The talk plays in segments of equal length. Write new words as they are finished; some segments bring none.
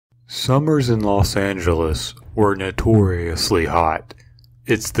Summers in Los Angeles were notoriously hot.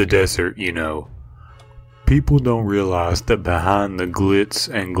 It's the desert, you know. People don't realize that behind the glitz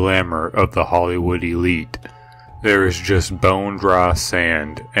and glamour of the Hollywood elite, there is just bone-dry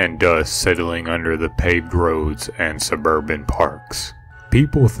sand and dust settling under the paved roads and suburban parks.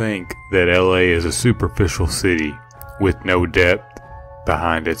 People think that LA is a superficial city with no depth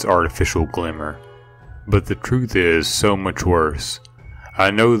behind its artificial glimmer. But the truth is so much worse. I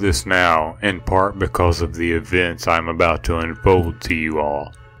know this now, in part because of the events I'm about to unfold to you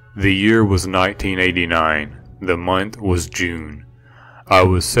all. The year was 1989. The month was June. I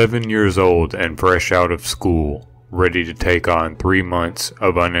was 7 years old and fresh out of school, ready to take on 3 months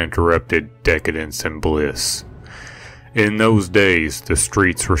of uninterrupted decadence and bliss. In those days, the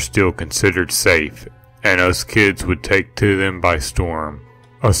streets were still considered safe, and us kids would take to them by storm,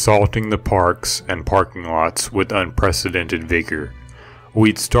 assaulting the parks and parking lots with unprecedented vigor.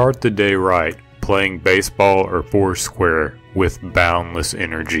 We'd start the day right, playing baseball or foursquare with boundless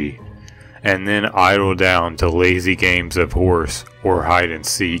energy, and then idle down to lazy games of horse or hide and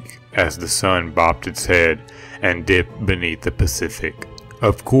seek as the sun bobbed its head and dipped beneath the Pacific.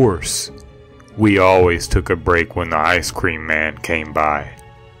 Of course, we always took a break when the ice cream man came by.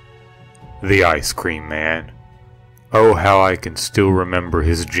 The ice cream man. Oh, how I can still remember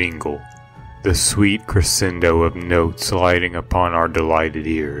his jingle. The sweet crescendo of notes lighting upon our delighted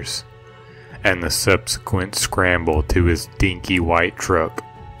ears, and the subsequent scramble to his dinky white truck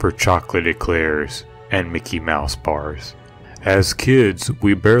for chocolate eclairs and Mickey Mouse bars. As kids,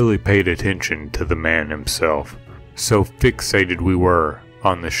 we barely paid attention to the man himself, so fixated we were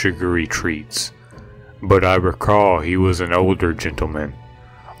on the sugary treats. But I recall he was an older gentleman,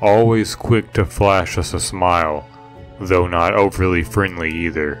 always quick to flash us a smile, though not overly friendly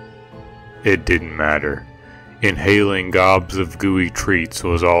either. It didn't matter. Inhaling gobs of gooey treats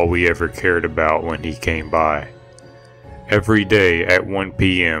was all we ever cared about when he came by. Every day at 1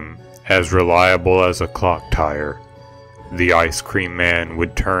 p.m., as reliable as a clock tire, the ice cream man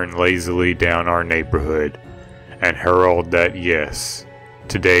would turn lazily down our neighborhood and herald that yes,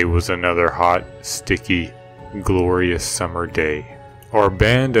 today was another hot, sticky, glorious summer day. Our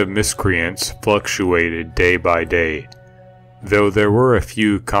band of miscreants fluctuated day by day, though there were a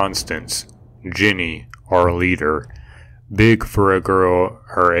few constants. Jenny, our leader, big for a girl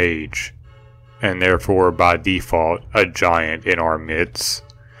her age, and therefore by default a giant in our midst.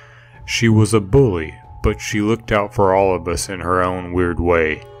 She was a bully, but she looked out for all of us in her own weird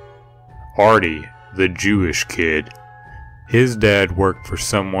way. Artie, the Jewish kid, his dad worked for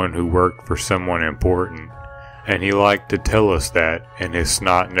someone who worked for someone important, and he liked to tell us that in his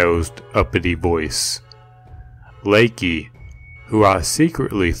snot-nosed, uppity voice. Lakey, who I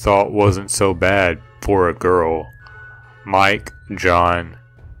secretly thought wasn't so bad for a girl, Mike, John,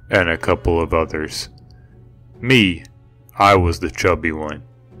 and a couple of others. Me, I was the chubby one,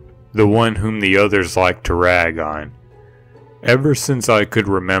 the one whom the others liked to rag on. Ever since I could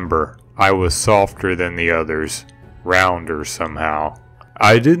remember, I was softer than the others, rounder somehow.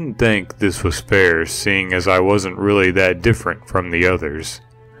 I didn't think this was fair, seeing as I wasn't really that different from the others,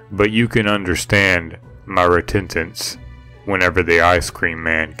 but you can understand my reticence whenever the ice cream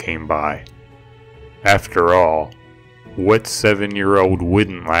man came by. After all, what 7-year-old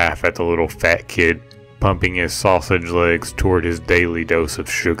wouldn't laugh at the little fat kid pumping his sausage legs toward his daily dose of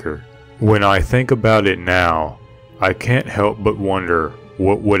sugar? When I think about it now, I can't help but wonder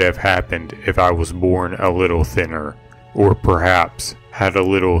what would have happened if I was born a little thinner, or perhaps had a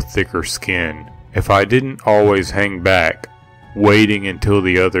little thicker skin, if I didn't always hang back, waiting until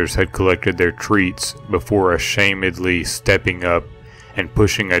the others had collected their treats before ashamedly stepping up and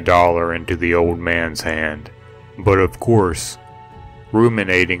pushing $1 into the old man's hand. But of course,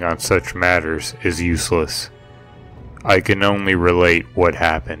 ruminating on such matters is useless. I can only relate what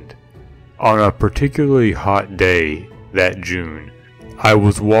happened. On a particularly hot day that June, I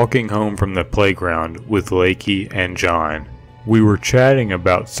was walking home from the playground with Lakey and John. We were chatting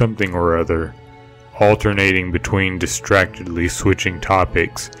about something or other, alternating between distractedly switching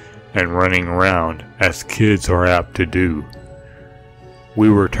topics and running around, as kids are apt to do. We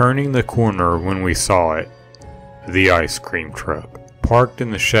were turning the corner when we saw it, the ice cream truck, parked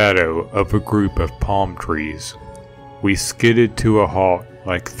in the shadow of a group of palm trees. We skidded to a halt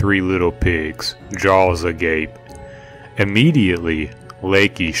like 3 little pigs, jaws agape. Immediately,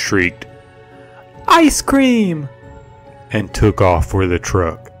 Lakey shrieked, "Ice cream!" and took off for the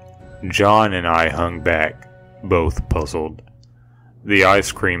truck. John and I hung back, both puzzled. The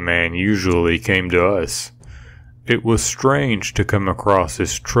ice cream man usually came to us. It was strange to come across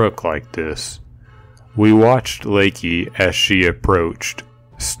his truck like this. We watched Lakey as she approached,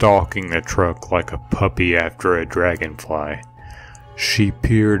 stalking the truck like a puppy after a dragonfly. She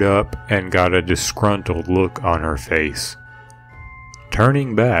peered up and got a disgruntled look on her face.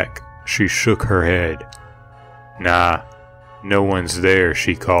 Turning back, she shook her head. "Nah, no one's there,"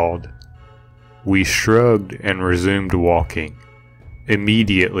 she called. We shrugged and resumed walking,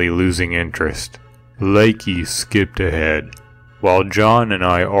 immediately losing interest. Lakey skipped ahead, while John and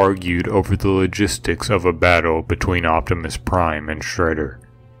I argued over the logistics of a battle between Optimus Prime and Shredder.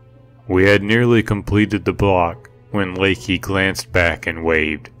 We had nearly completed the block when Lakey glanced back and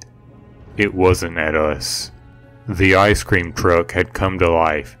waved. It wasn't at us. The ice cream truck had come to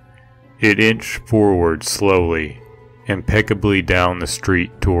life. It inched forward slowly, impeccably down the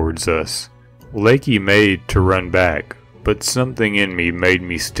street towards us. Lakey made to run back, but something in me made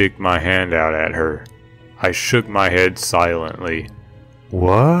me stick my hand out at her. I shook my head silently.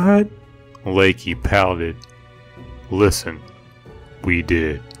 "What?" Lakey pouted. "Listen, we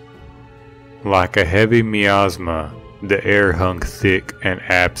did." Like a heavy miasma, the air hung thick and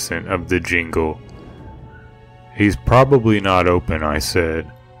absent of the jingle. "He's probably not open," I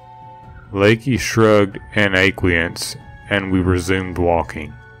said. Lakey shrugged in acquiescence, and we resumed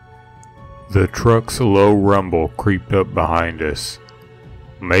walking. The truck's low rumble creeped up behind us.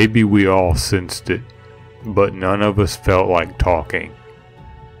 Maybe we all sensed it, but none of us felt like talking.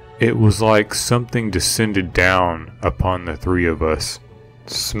 It was like something descended down upon the three of us,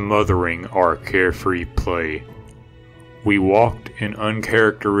 smothering our carefree play. We walked in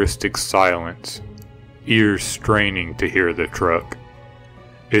uncharacteristic silence, ears straining to hear the truck.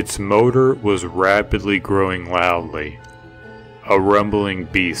 Its motor was rapidly growing loudly, a rumbling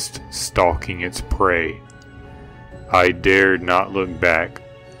beast stalking its prey. I dared not look back,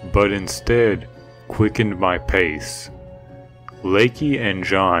 but instead quickened my pace. Lakey and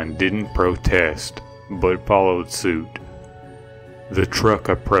John didn't protest, but followed suit. The truck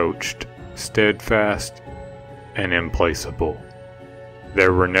approached, steadfast and implacable.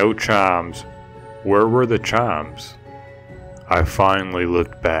 There were no chimes. Where were the chimes? I finally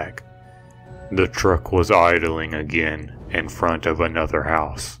looked back. The truck was idling again in front of another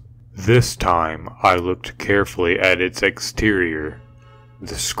house. This time I looked carefully at its exterior,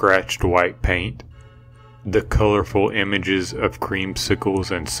 the scratched white paint, the colorful images of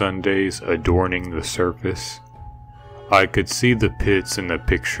creamsicles and sundaes adorning the surface. I could see the pits in the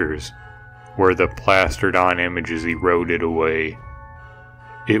pictures, where the plastered-on images eroded away.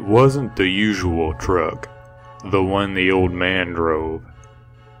 It wasn't the usual truck, the one the old man drove.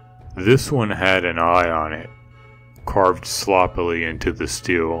 This one had an eye on it, carved sloppily into the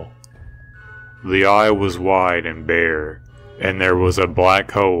steel. The eye was wide and bare, and there was a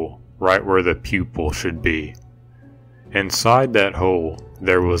black hole right where the pupil should be. Inside that hole,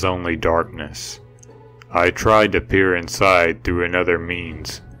 there was only darkness. I tried to peer inside through another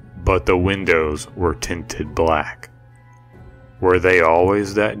means, but the windows were tinted black. Were they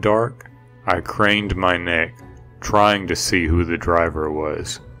always that dark? I craned my neck, trying to see who the driver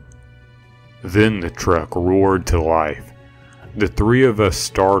was. Then the truck roared to life. The three of us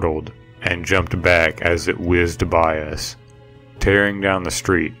startled and jumped back as it whizzed by us, tearing down the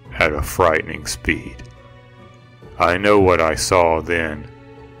street at a frightening speed. I know what I saw then,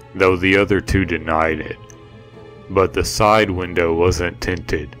 though the other two denied it. But the side window wasn't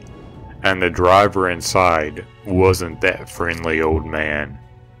tinted, and the driver inside wasn't that friendly old man.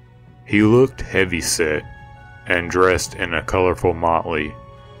 He looked heavy-set and dressed in a colorful motley.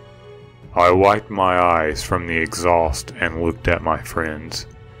 I wiped my eyes from the exhaust and looked at my friends.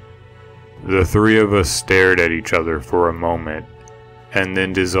 The three of us stared at each other for a moment, and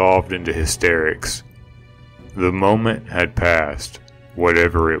then dissolved into hysterics. The moment had passed,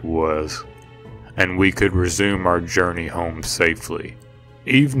 whatever it was, and we could resume our journey home safely.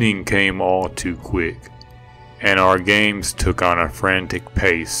 Evening came all too quick, and our games took on a frantic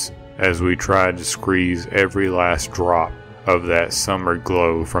pace as we tried to squeeze every last drop of that summer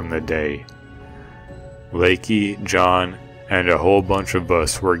glow from the day. Lakey, John, and a whole bunch of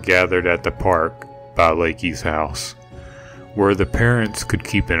us were gathered at the park by Lakey's house, where the parents could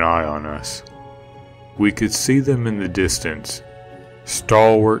keep an eye on us. We could see them in the distance,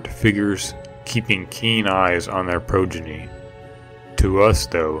 stalwart figures keeping keen eyes on their progeny. To us,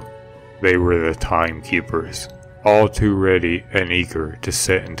 though, they were the timekeepers, all too ready and eager to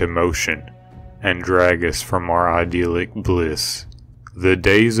set into motion and drag us from our idyllic bliss. The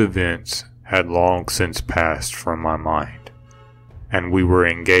day's events had long since passed from my mind, and we were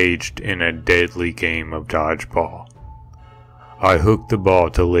engaged in a deadly game of dodgeball. I hooked the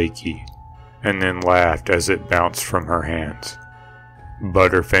ball to Lakey, and then laughed as it bounced from her hands.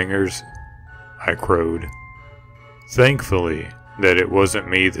 "Butterfingers," I crowed. Thankfully, that it wasn't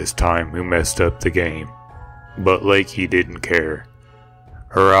me this time who messed up the game, but Lakey didn't care.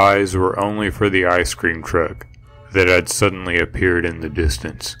 Her eyes were only for the ice cream truck that had suddenly appeared in the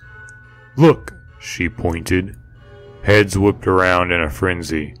distance. "Look!" she pointed. Heads whipped around in a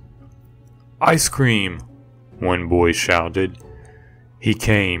frenzy. "Ice cream!" one boy shouted. He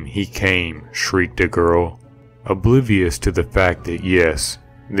came, shrieked a girl, oblivious to the fact that yes,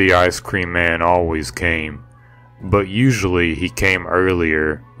 the ice cream man always came, but usually he came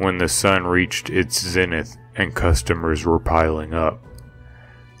earlier when the sun reached its zenith and customers were piling up.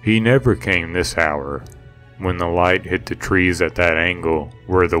 He never came this hour, when the light hit the trees at that angle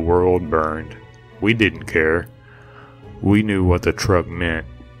where the world burned. We didn't care. We knew what the truck meant.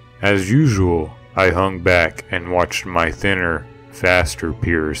 As usual, I hung back and watched my thinner, faster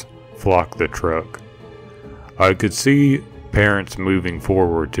peers flock the truck. I could see parents moving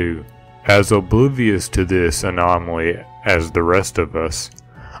forward too. As oblivious to this anomaly as the rest of us,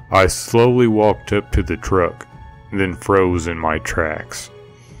 I slowly walked up to the truck, then froze in my tracks.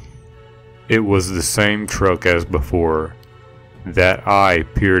 It was the same truck as before. That eye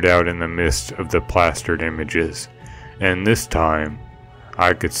peered out in the midst of the plastered images, and this time,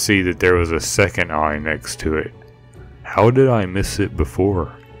 I could see that there was a second eye next to it. How did I miss it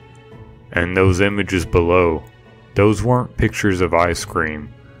before? And those images below, those weren't pictures of ice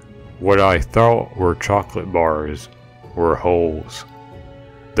cream. What I thought were chocolate bars were holes.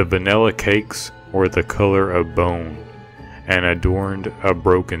 The vanilla cakes were the color of bone and adorned a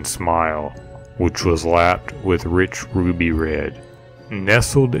broken smile, which was lapped with rich ruby red.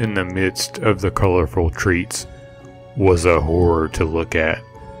 Nestled in the midst of the colorful treats was a horror to look at.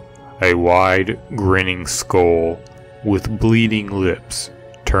 A wide, grinning skull with bleeding lips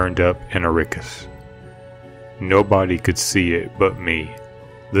turned up in a rickus. Nobody could see it but me.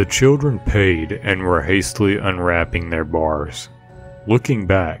 The children paid and were hastily unwrapping their bars. Looking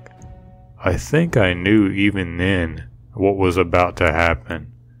back, I think I knew even then what was about to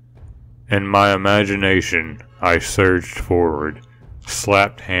happen. In my imagination, I surged forward,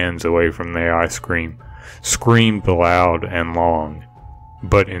 slapped hands away from the ice cream, screamed loud and long,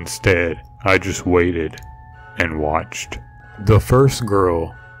 but instead I just waited and watched. The first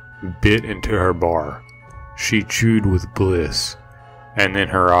girl bit into her bar. She chewed with bliss, and then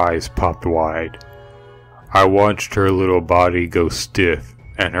her eyes popped wide. I watched her little body go stiff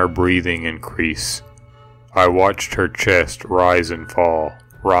and her breathing increase. I watched her chest rise and fall,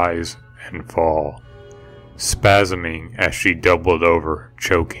 spasming as she doubled over,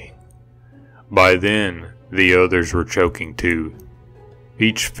 choking. By then, the others were choking too.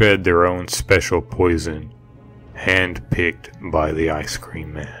 Each fed their own special poison, hand-picked by the ice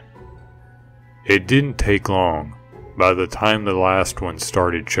cream man. It didn't take long. By the time the last one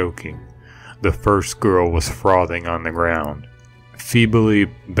started choking, the first girl was frothing on the ground, feebly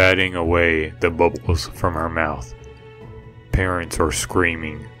batting away the bubbles from her mouth. Parents were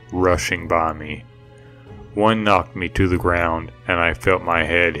screaming, rushing by me. One knocked me to the ground, and I felt my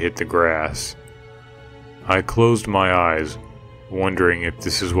head hit the grass. I closed my eyes, wondering if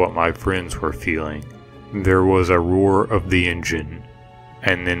this is what my friends were feeling. There was a roar of the engine,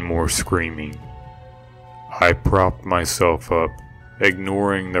 and then more screaming. I propped myself up,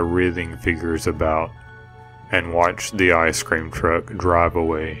 ignoring the writhing figures about, and watched the ice cream truck drive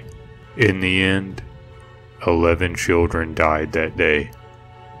away. In the end, 11 children died that day.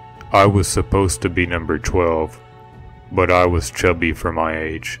 I was supposed to be number 12, but I was chubby for my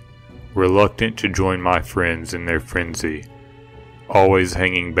age, reluctant to join my friends in their frenzy, always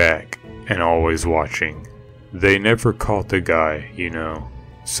hanging back and always watching. They never caught the guy, you know.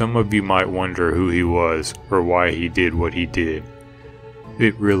 Some of you might wonder who he was or why he did what he did.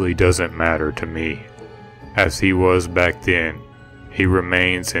 It really doesn't matter to me. As he was back then, he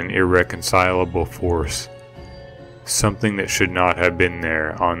remains an irreconcilable force. Something that should not have been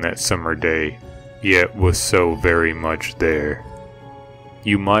there on that summer day, yet was so very much there.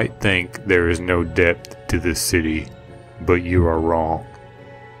 You might think there is no depth to this city, but you are wrong.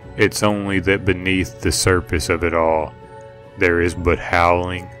 It's only that beneath the surface of it all, there is but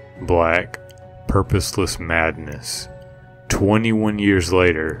howling, black, purposeless madness. 21 years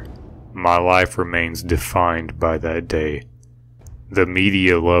later, my life remains defined by that day. The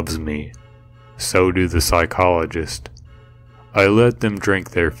media loves me. So do the psychologists. I let them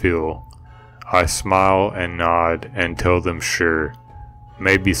drink their fill. I smile and nod and tell them sure,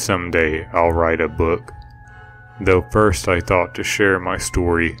 maybe someday I'll write a book. Though first I thought to share my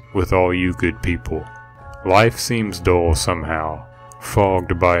story with all you good people. Life seems dull somehow,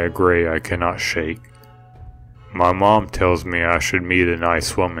 fogged by a gray I cannot shake. My mom tells me I should meet a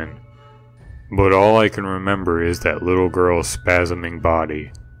nice woman, but all I can remember is that little girl's spasming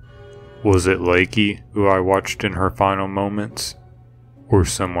body. Was it Lakey who I watched in her final moments? Or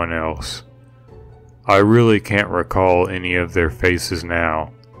someone else? I really can't recall any of their faces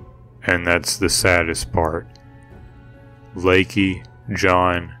now, and that's the saddest part. Lakey,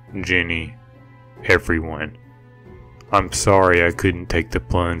 John, Jenny, everyone. I'm sorry I couldn't take the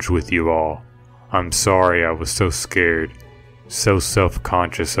plunge with you all. I'm sorry I was so scared, so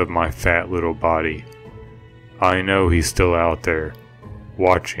self-conscious of my fat little body. I know he's still out there,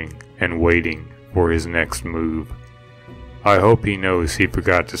 watching and waiting for his next move. I hope he knows he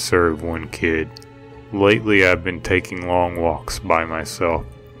forgot to serve one kid. Lately I've been taking long walks by myself,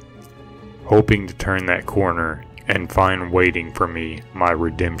 hoping to turn that corner and find waiting for me my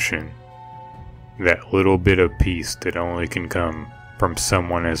redemption. That little bit of peace that only can come from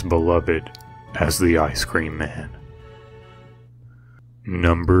someone as beloved as the Ice Cream Man.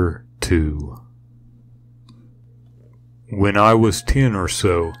 Number 2. When I was 10 or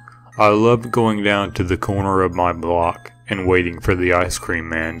so, I loved going down to the corner of my block and waiting for the Ice Cream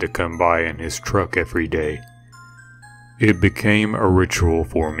Man to come by in his truck every day. It became a ritual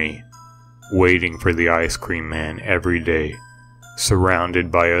for me, waiting for the Ice Cream Man every day,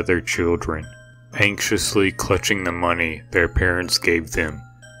 surrounded by other children, anxiously clutching the money their parents gave them,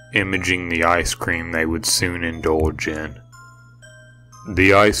 imaging the ice cream they would soon indulge in.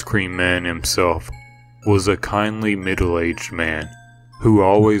 The Ice Cream Man himself was a kindly middle-aged man who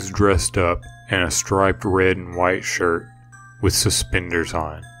always dressed up in a striped red and white shirt with suspenders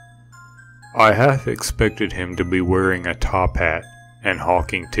on. I half expected him to be wearing a top hat and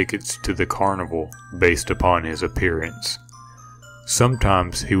hawking tickets to the carnival based upon his appearance.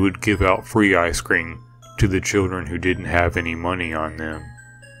 Sometimes he would give out free ice cream to the children who didn't have any money on them.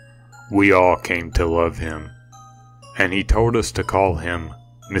 We all came to love him, and he told us to call him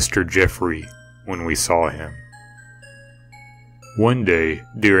Mr. Jeffrey when we saw him. One day,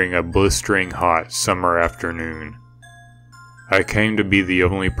 during a blistering hot summer afternoon, I came to be the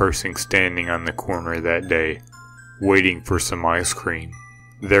only person standing on the corner that day, waiting for some ice cream.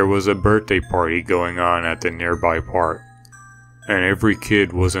 There was a birthday party going on at the nearby park, and every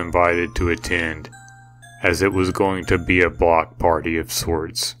kid was invited to attend, as it was going to be a block party of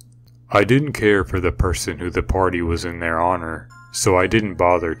sorts. I didn't care for the person who the party was in their honor, so I didn't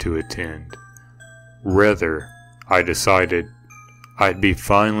bother to attend. Rather, I decided I'd be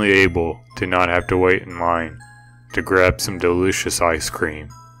finally able to not have to wait in line to grab some delicious ice cream.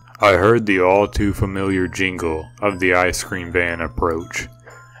 I heard the all too familiar jingle of the ice cream van approach,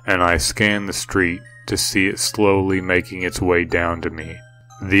 and I scanned the street to see it slowly making its way down to me.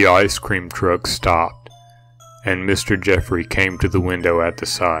 The ice cream truck stopped, and Mr. Jeffrey came to the window at the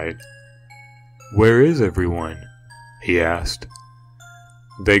side. "Where is everyone?" he asked.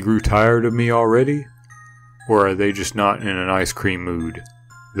 "They grew tired of me already? Or are they just not in an ice cream mood?"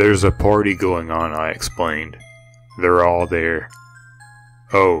 "There's a party going on," I explained. "They're all there."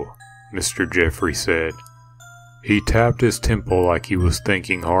 "Oh," Mr. Jeffrey said. He tapped his temple like he was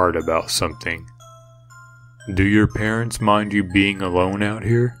thinking hard about something. "Do your parents mind you being alone out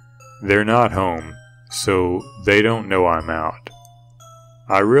here?" "They're not home, so they don't know I'm out."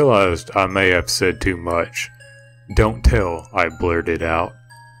 I realized I may have said too much. "Don't tell," I blurted out.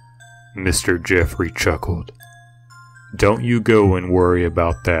 Mr. Jeffrey chuckled. "Don't you go and worry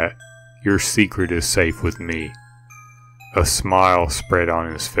about that. Your secret is safe with me." A smile spread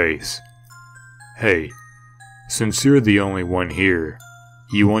on his face. "Hey, since you're the only one here,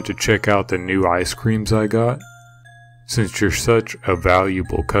 you want to check out the new ice creams I got? Since you're such a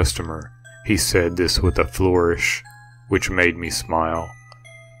valuable customer," he said this with a flourish, which made me smile.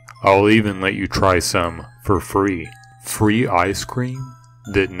 "I'll even let you try some for free." Free ice cream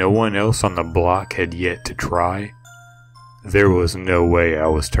that no one else on the block had yet to try? There was no way I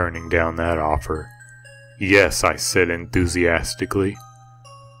was turning down that offer. "Yes," I said enthusiastically.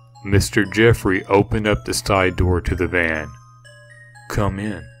 Mr. Jeffrey opened up the side door to the van. "Come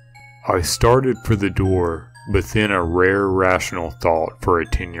in." I started for the door, but then a rare rational thought for a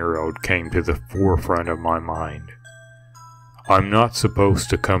 10-year-old came to the forefront of my mind. I'm not supposed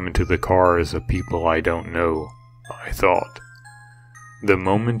to come into the cars of people I don't know, I thought. The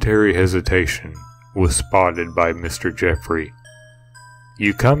momentary hesitation was spotted by Mr. Jeffrey.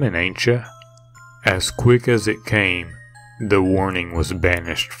 "You comin', ain't ya?" As quick as it came, the warning was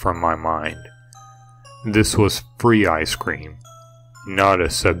banished from my mind. This was free ice cream, not a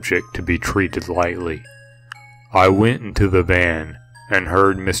subject to be treated lightly. I went into the van and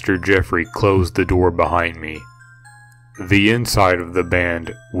heard Mr. Jeffrey close the door behind me. The inside of the van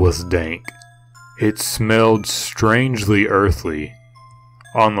was dank. It smelled strangely earthly.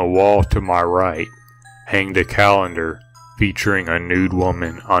 On the wall to my right hanged a calendar featuring a nude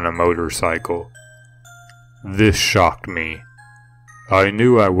woman on a motorcycle. This shocked me. I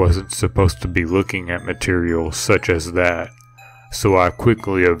knew I wasn't supposed to be looking at material such as that, so I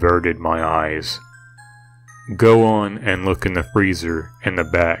quickly averted my eyes. "Go on and look in the freezer in the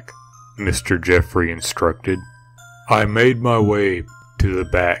back," Mr. Jeffrey instructed. I made my way to the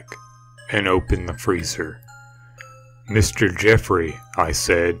back and opened the freezer. "Mr. Jeffrey," I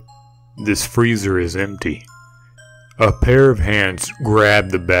said, "this freezer is empty." A pair of hands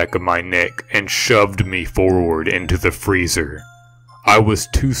grabbed the back of my neck and shoved me forward into the freezer. I was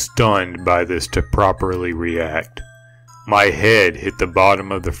too stunned by this to properly react. My head hit the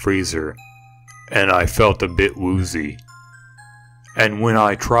bottom of the freezer, and I felt a bit woozy. And when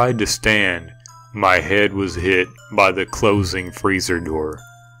I tried to stand, my head was hit by the closing freezer door.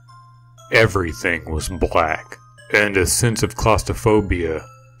 Everything was black, and a sense of claustrophobia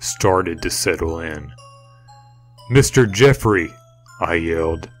started to settle in. "Mr. Jeffrey!" I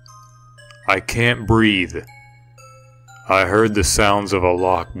yelled. "I can't breathe." I heard the sounds of a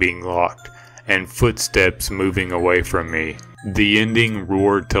lock being locked and footsteps moving away from me. The ending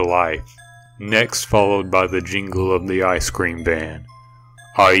roared to life, next followed by the jingle of the ice cream van.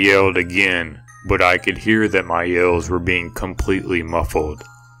 I yelled again, but I could hear that my yells were being completely muffled.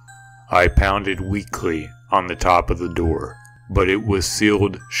 I pounded weakly on the top of the door, but it was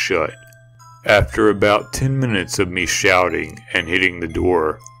sealed shut. After about 10 minutes of me shouting and hitting the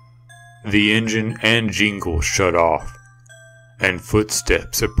door, the engine and jingle shut off, and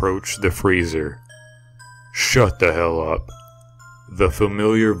footsteps approached the freezer. "Shut the hell up." The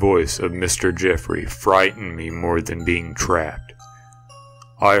familiar voice of Mr. Jeffrey frightened me more than being trapped.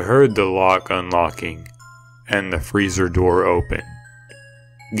 I heard the lock unlocking and the freezer door open,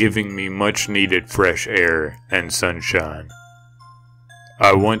 giving me much needed fresh air and sunshine.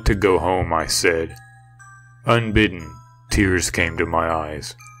 "I want to go home," I said. Unbidden, tears came to my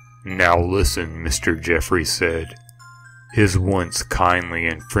eyes. "Now listen," Mr. Jeffrey said. His once kindly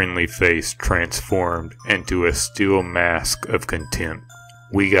and friendly face transformed into a steel mask of contempt.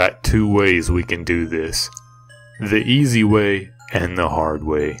 "We got two ways we can do this. The easy way and the hard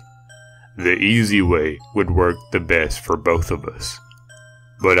way. The easy way would work the best for both of us.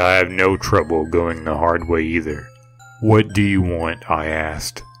 But I have no trouble going the hard way either." "What do you want?" I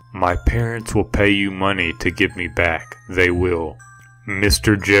asked. "My parents will pay you money to give me back. They will."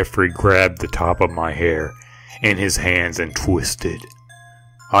 Mr. Jeffrey grabbed the top of my hair in his hands and twisted.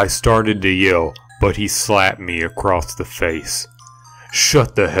 I started to yell, but he slapped me across the face.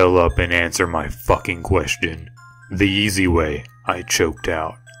 "Shut the hell up and answer my fucking question." "The easy way," I choked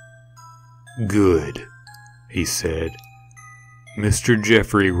out. "Good," he said. Mr.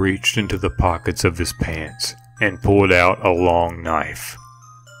 Jeffrey reached into the pockets of his pants and pulled out a long knife.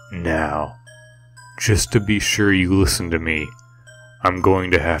 "Now, just to be sure you listen to me, I'm going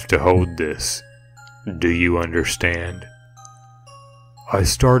to have to hold this. Do you understand?" I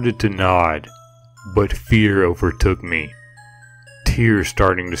started to nod, but fear overtook me, tears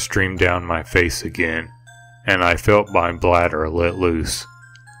starting to stream down my face again, and I felt my bladder let loose.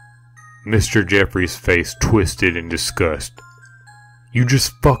 Mr. Jeffrey's face twisted in disgust. "You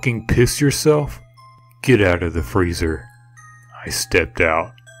just fucking piss yourself? Get out of the freezer." I stepped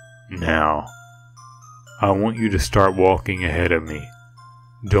out. "Now, I want you to start walking ahead of me.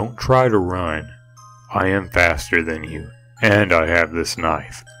 Don't try to run. I am faster than you, and I have this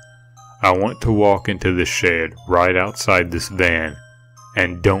knife. I want to walk into the shed right outside this van,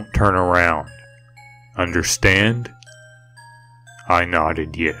 and don't turn around. Understand?" I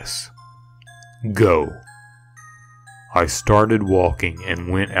nodded yes. "Go." I started walking and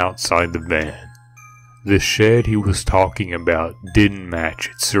went outside the van. The shed he was talking about didn't match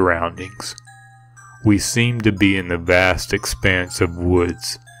its surroundings. We seemed to be in the vast expanse of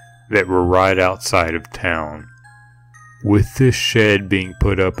woods that were right outside of town, with this shed being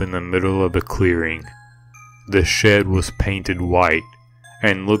put up in the middle of a clearing. The shed was painted white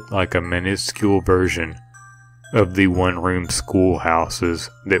and looked like a minuscule version of the one-room schoolhouses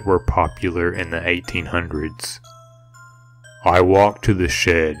that were popular in the 1800s. I walked to the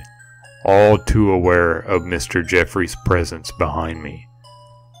shed, all too aware of Mr. Jeffrey's presence behind me.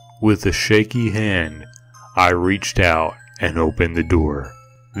 With a shaky hand, I reached out and opened the door.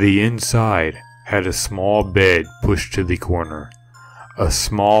 The inside had a small bed pushed to the corner, a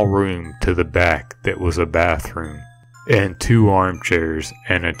small room to the back that was a bathroom, and 2 armchairs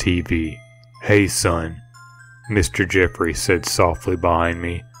and a TV. "Hey son," Mr. Jeffrey said softly behind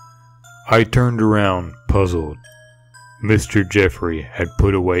me. I turned around, puzzled. Mr. Jeffrey had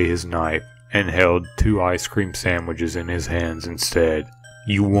put away his knife and held 2 ice cream sandwiches in his hands instead.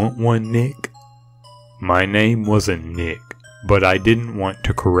 You want one, Nick? My name wasn't Nick, but I didn't want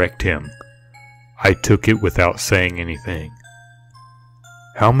to correct him. I took it without saying anything.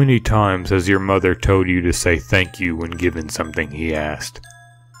 How many times has your mother told you to say thank you when given something, he asked.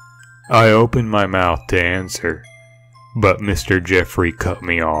 I opened my mouth to answer, but Mr. Jeffrey cut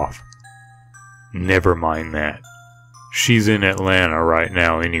me off. Never mind that. She's in Atlanta right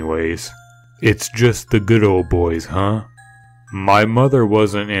now anyways. It's just the good old boys, huh? My mother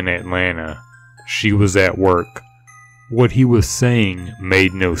wasn't in Atlanta. She was at work. What he was saying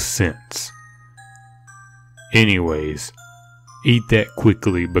made no sense. Anyways, eat that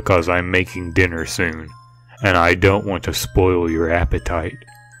quickly because I'm making dinner soon, and I don't want to spoil your appetite.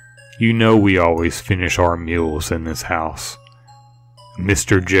 You know we always finish our meals in this house.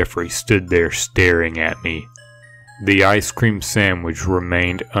 Mr. Jeffrey stood there staring at me. The ice cream sandwich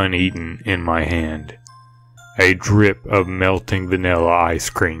remained uneaten in my hand. A drip of melting vanilla ice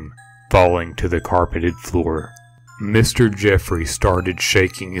cream falling to the carpeted floor. Mr. Jeffrey started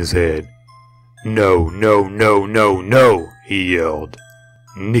shaking his head. No, no, no, no, no, he yelled.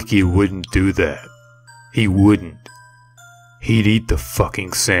 Nicky wouldn't do that. He wouldn't. He'd eat the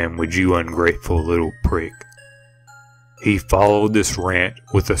fucking sandwich, you ungrateful little prick. He followed this rant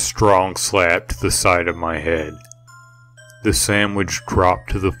with a strong slap to the side of my head. The sandwich dropped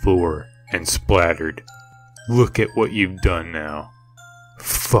to the floor and splattered. Look at what you've done now.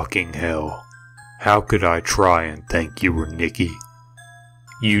 Fucking hell. How could I try and think you were Nicky?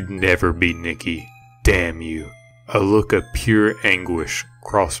 You'd never be Nicky. Damn you. A look of pure anguish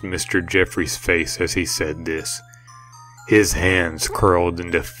crossed Mr. Jeffrey's face as he said this. His hands curled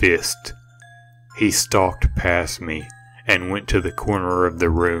into fists. He stalked past me and went to the corner of the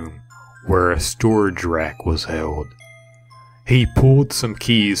room where a storage rack was held. He pulled some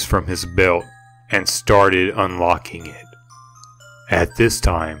keys from his belt and started unlocking it. At this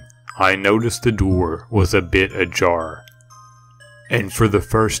time, I noticed the door was a bit ajar. And for the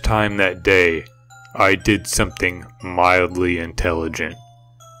first time that day, I did something mildly intelligent.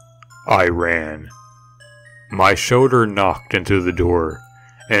 I ran. My shoulder knocked into the door,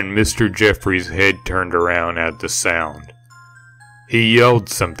 and Mr. Jeffrey's head turned around at the sound. He yelled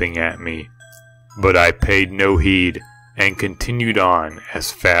something at me, but I paid no heed and continued on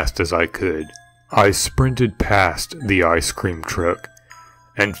as fast as I could. I sprinted past the ice cream truck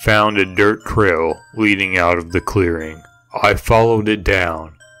and found a dirt trail leading out of the clearing. I followed it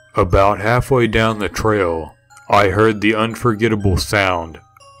down. About halfway down the trail, I heard the unforgettable sound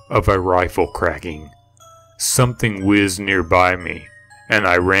of a rifle cracking. Something whizzed nearby me, and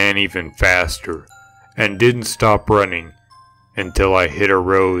I ran even faster, and didn't stop running until I hit a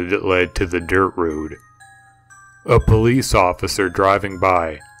road that led to the dirt road. A police officer driving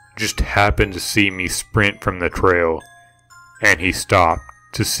by just happened to see me sprint from the trail, and he stopped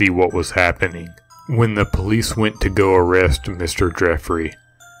to see what was happening. When the police went to go arrest Mr. Jeffrey,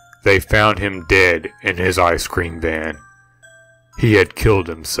 they found him dead in his ice cream van. He had killed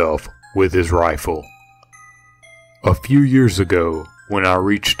himself with his rifle. A few years ago, when I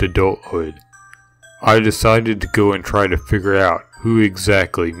reached adulthood, I decided to go and try to figure out who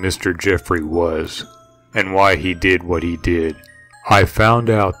exactly Mr. Jeffrey was and why he did what he did. I found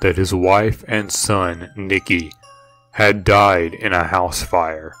out that his wife and son, Nicky, had died in a house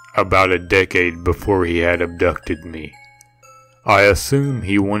fire about a decade before he had abducted me. I assume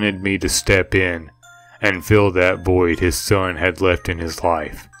he wanted me to step in and fill that void his son had left in his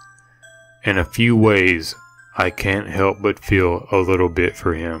life. In a few ways, I can't help but feel a little bit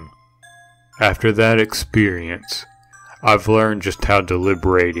for him. After that experience, I've learned just how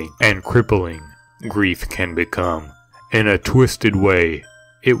deliberating and crippling grief can become. In a twisted way,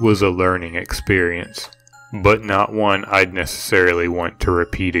 it was a learning experience, but not one I'd necessarily want to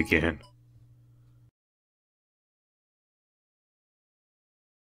repeat again.